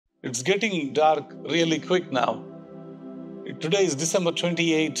It's getting dark really quick now. Today is December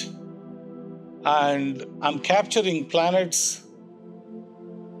 28, and I'm capturing planets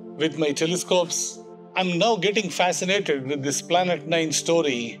with my telescopes. I'm now getting fascinated with this Planet 9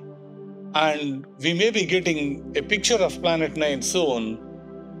 story, and we may be getting a picture of Planet 9 soon.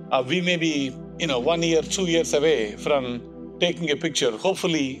 We may be, 1 year, 2 years away from taking a picture,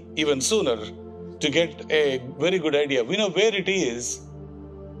 hopefully even sooner, to get a very good idea. We know where it is.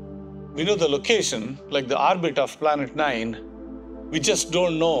 We know the location, like the orbit of Planet 9. We just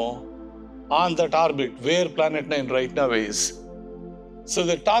don't know on that orbit where Planet 9 right now is. So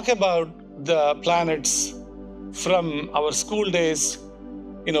they talk about the planets from our school days.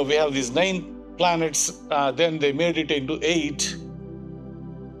 We have these 9 planets, then they made it into 8.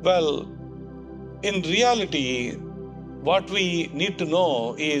 Well, in reality, what we need to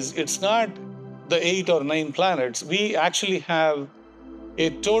know is it's not the 8 or 9 planets. We actually have a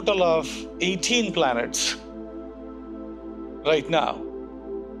total of 18 planets right now.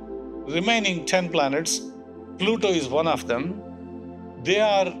 Remaining 10 planets, Pluto is one of them. They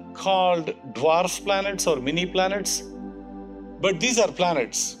are called dwarf planets or mini planets. But these are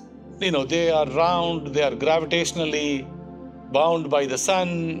planets. They are round, they are gravitationally bound by the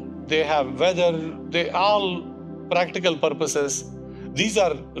sun, they have weather, they all practical purposes. These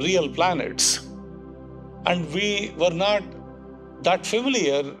are real planets. And we were not that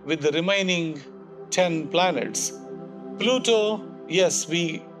familiar with the remaining 10 planets. Pluto, yes,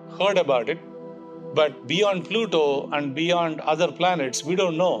 we heard about it, but beyond Pluto and beyond other planets, we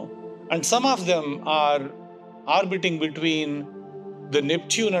don't know. And some of them are orbiting between the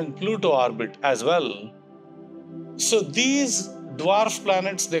Neptune and Pluto orbit as well. So these dwarf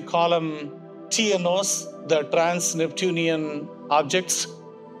planets, they call them TNOs, the trans-Neptunian objects.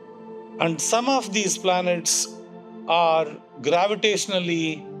 And some of these planets are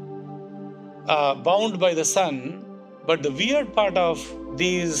gravitationally bound by the sun. But the weird part of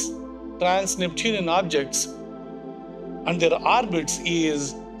these trans-Neptunian objects and their orbits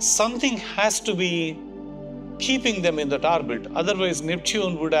is something has to be keeping them in that orbit. Otherwise,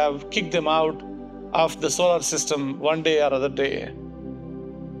 Neptune would have kicked them out of the solar system one day or other day.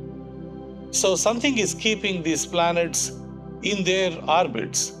 So something is keeping these planets in their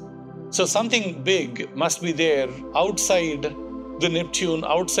orbits. So something big must be there outside the Neptune,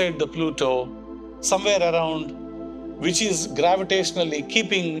 outside the Pluto, somewhere around, which is gravitationally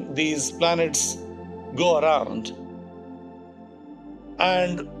keeping these planets go around.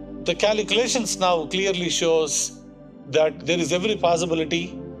 And the calculations now clearly shows that there is every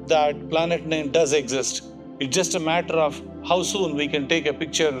possibility that Planet 9 does exist. It's just a matter of how soon we can take a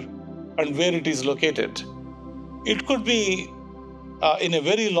picture and where it is located. It could be in a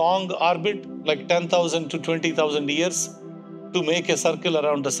very long orbit, like 10,000 to 20,000 years, to make a circle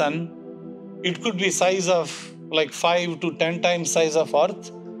around the sun. It could be size of like 5 to 10 times size of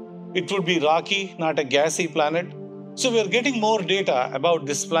Earth. It would be rocky, not a gassy planet. So we're getting more data about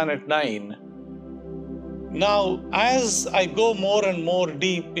this Planet 9. Now, as I go more and more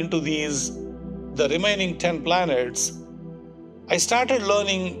deep into the remaining 10 planets, I started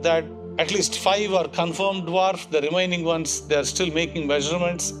learning that at least 5 are confirmed dwarf. The remaining ones, they're still making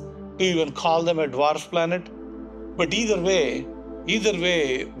measurements to even call them a dwarf planet. But either way,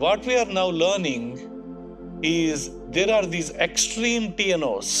 what we are now learning is there are these extreme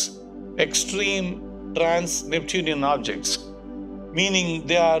TNOs, extreme trans-Neptunian objects, meaning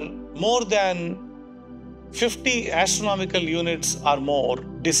they are more than 50 astronomical units or more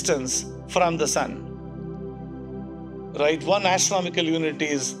distance from the sun. Right? 1 astronomical unit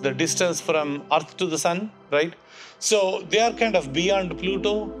is the distance from Earth to the sun, right? So they are kind of beyond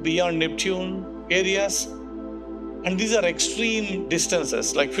Pluto, beyond Neptune areas. And these are extreme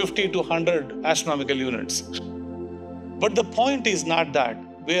distances, like 50 to 100 astronomical units. But the point is not that.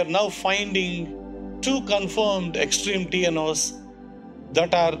 We are now finding 2 confirmed extreme TNOs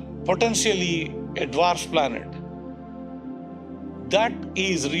that are potentially a dwarf planet. That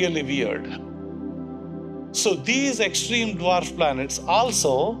is really weird. So these extreme dwarf planets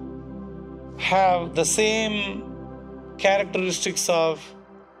also have the same characteristics of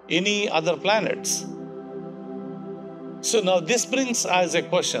any other planets. So now this brings us a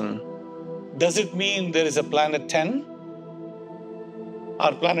question. Does it mean there is a planet 10?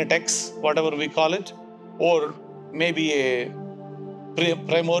 Or planet X, whatever we call it? Or maybe a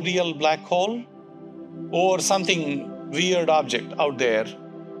primordial black hole? Or something weird object out there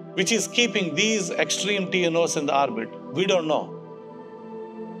which is keeping these extreme TNOs in the orbit? We don't know.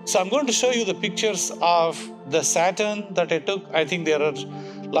 So I'm going to show you the pictures of the Saturn that I took. I think there are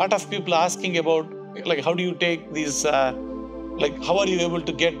a lot of people asking about, like, how do you take these like how are you able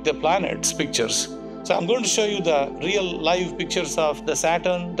to get the planets pictures? So I'm going to show you the real live pictures of the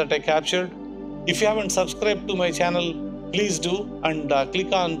Saturn that I captured. If you haven't subscribed to my channel, please do, and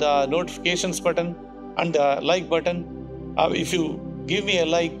click on the notifications button and the like button. If you give me a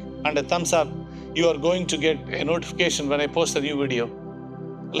like and a thumbs up, you are going to get a notification when I post a new video.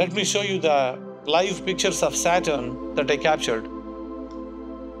 Let me show you the live pictures of Saturn that I captured.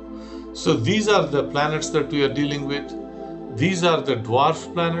 So these are the planets that we are dealing with. These are the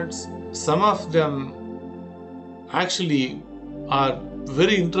dwarf planets. Some of them actually are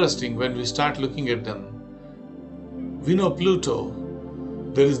very interesting when we start looking at them. We know Pluto.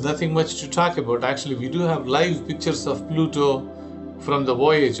 There is nothing much to talk about. Actually, we do have live pictures of Pluto from the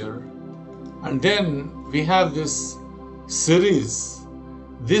Voyager. And then we have this Ceres.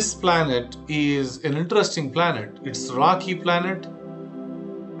 This planet is an interesting planet. It's a rocky planet,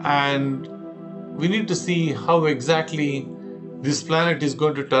 and we need to see how exactly this planet is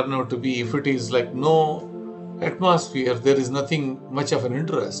going to turn out to be. If it is like no atmosphere, there is nothing much of an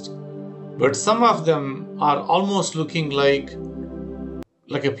interest. But some of them are almost looking like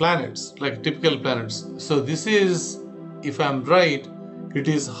a planets, like typical planets. So this is, if I'm right, it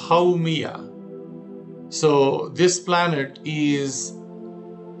is Haumea. So this planet is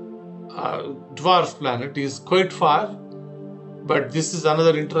a dwarf planet, is quite far, but this is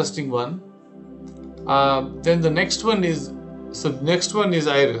another interesting one. Then the next one is,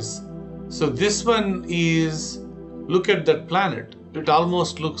 Iris. So this one is, look at that planet. It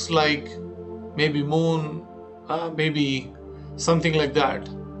almost looks like maybe moon, maybe something like that.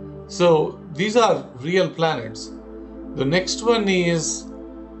 So these are real planets. The next one is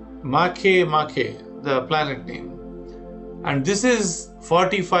Make, the planet name. And this is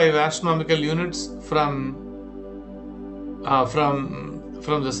 45 astronomical units from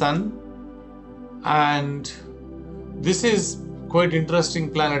the sun. And this is quite interesting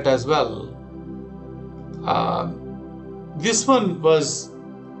planet as well. This one was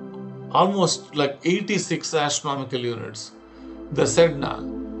almost like 86 astronomical units, the Sedna.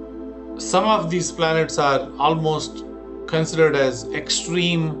 Some of these planets are almost considered as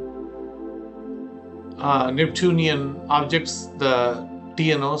extreme Neptunian objects, the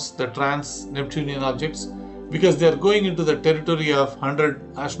TNOs, the trans-Neptunian objects, because they are going into the territory of 100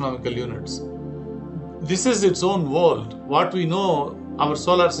 astronomical units. This is its own world. What we know, our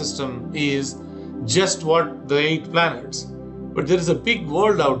solar system, is just what the 8 planets. But there is a big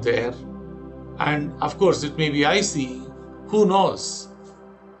world out there, and of course it may be icy. Who knows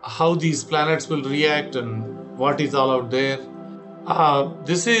how these planets will react and what is all out there.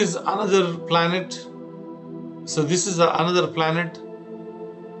 This is another planet. So this is another planet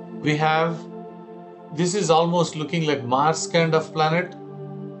we have. This is almost looking like Mars kind of planet.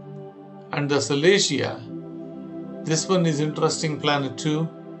 And the Salacia, this one is interesting planet too.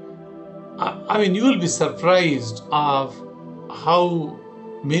 I mean, you will be surprised of how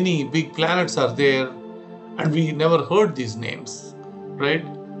many big planets are there, and we never heard these names, right?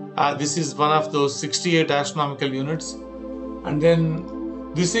 This is one of those 68 astronomical units. And then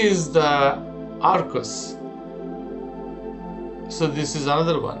this is the Arcus. So this is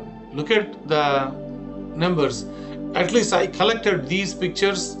another one. Look at the numbers. At least I collected these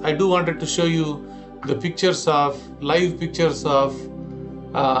pictures. I do wanted to show you the pictures of, live pictures of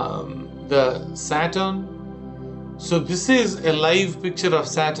the Saturn. So this is a live picture of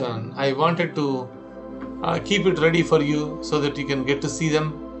Saturn. I wanted to keep it ready for you so that you can get to see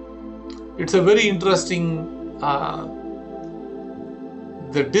them. It's a very interesting,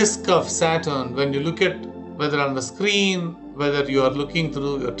 the disk of Saturn, when you look at whether on the screen, whether you are looking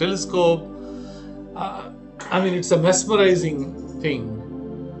through your telescope, I mean, it's a mesmerizing thing.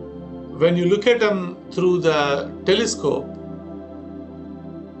 When you look at them through the telescope,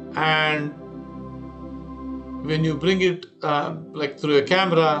 and when you bring it like through a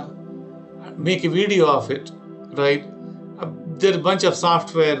camera, make a video of it, right? There are a bunch of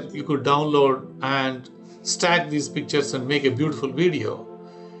software you could download and stack these pictures and make a beautiful video.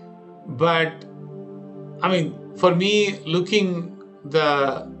 But I mean, for me, looking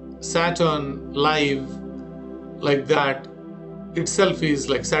the Saturn live like that itself is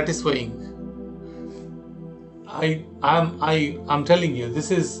like satisfying. I'm telling you,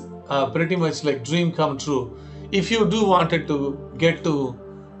 this is pretty much like dream come true. If you do wanted to get to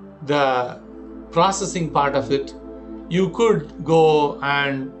the processing part of it, you could go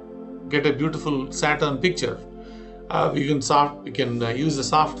and get a beautiful Saturn picture. You can use the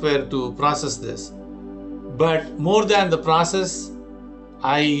software to process this. But more than the process,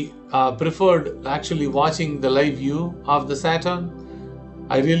 I preferred actually watching the live view of the Saturn.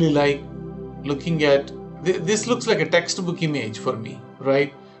 I really like looking at this looks like a textbook image for me,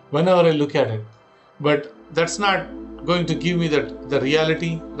 right? Whenever I look at it. But that's not going to give me the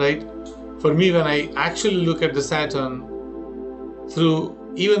reality, right? For me, when I actually look at the Saturn through,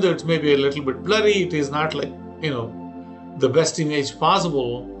 even though it's maybe a little bit blurry, it is not like, the best image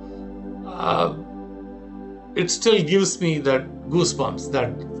possible. It still gives me that goosebumps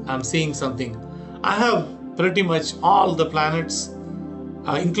that I'm seeing something. I have pretty much all the planets,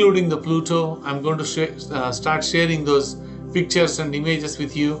 including the Pluto. I'm going to start sharing those pictures and images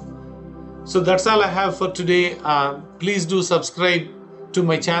with you. So that's all I have for today. Please do subscribe to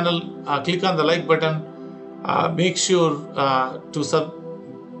my channel. Click on the like button. Make sure to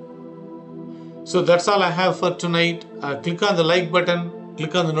So that's all I have for tonight. Click on the like button.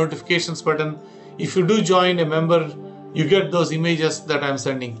 Click on the notifications button. If you do join a member, you get those images that I'm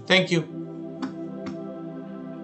sending. Thank you.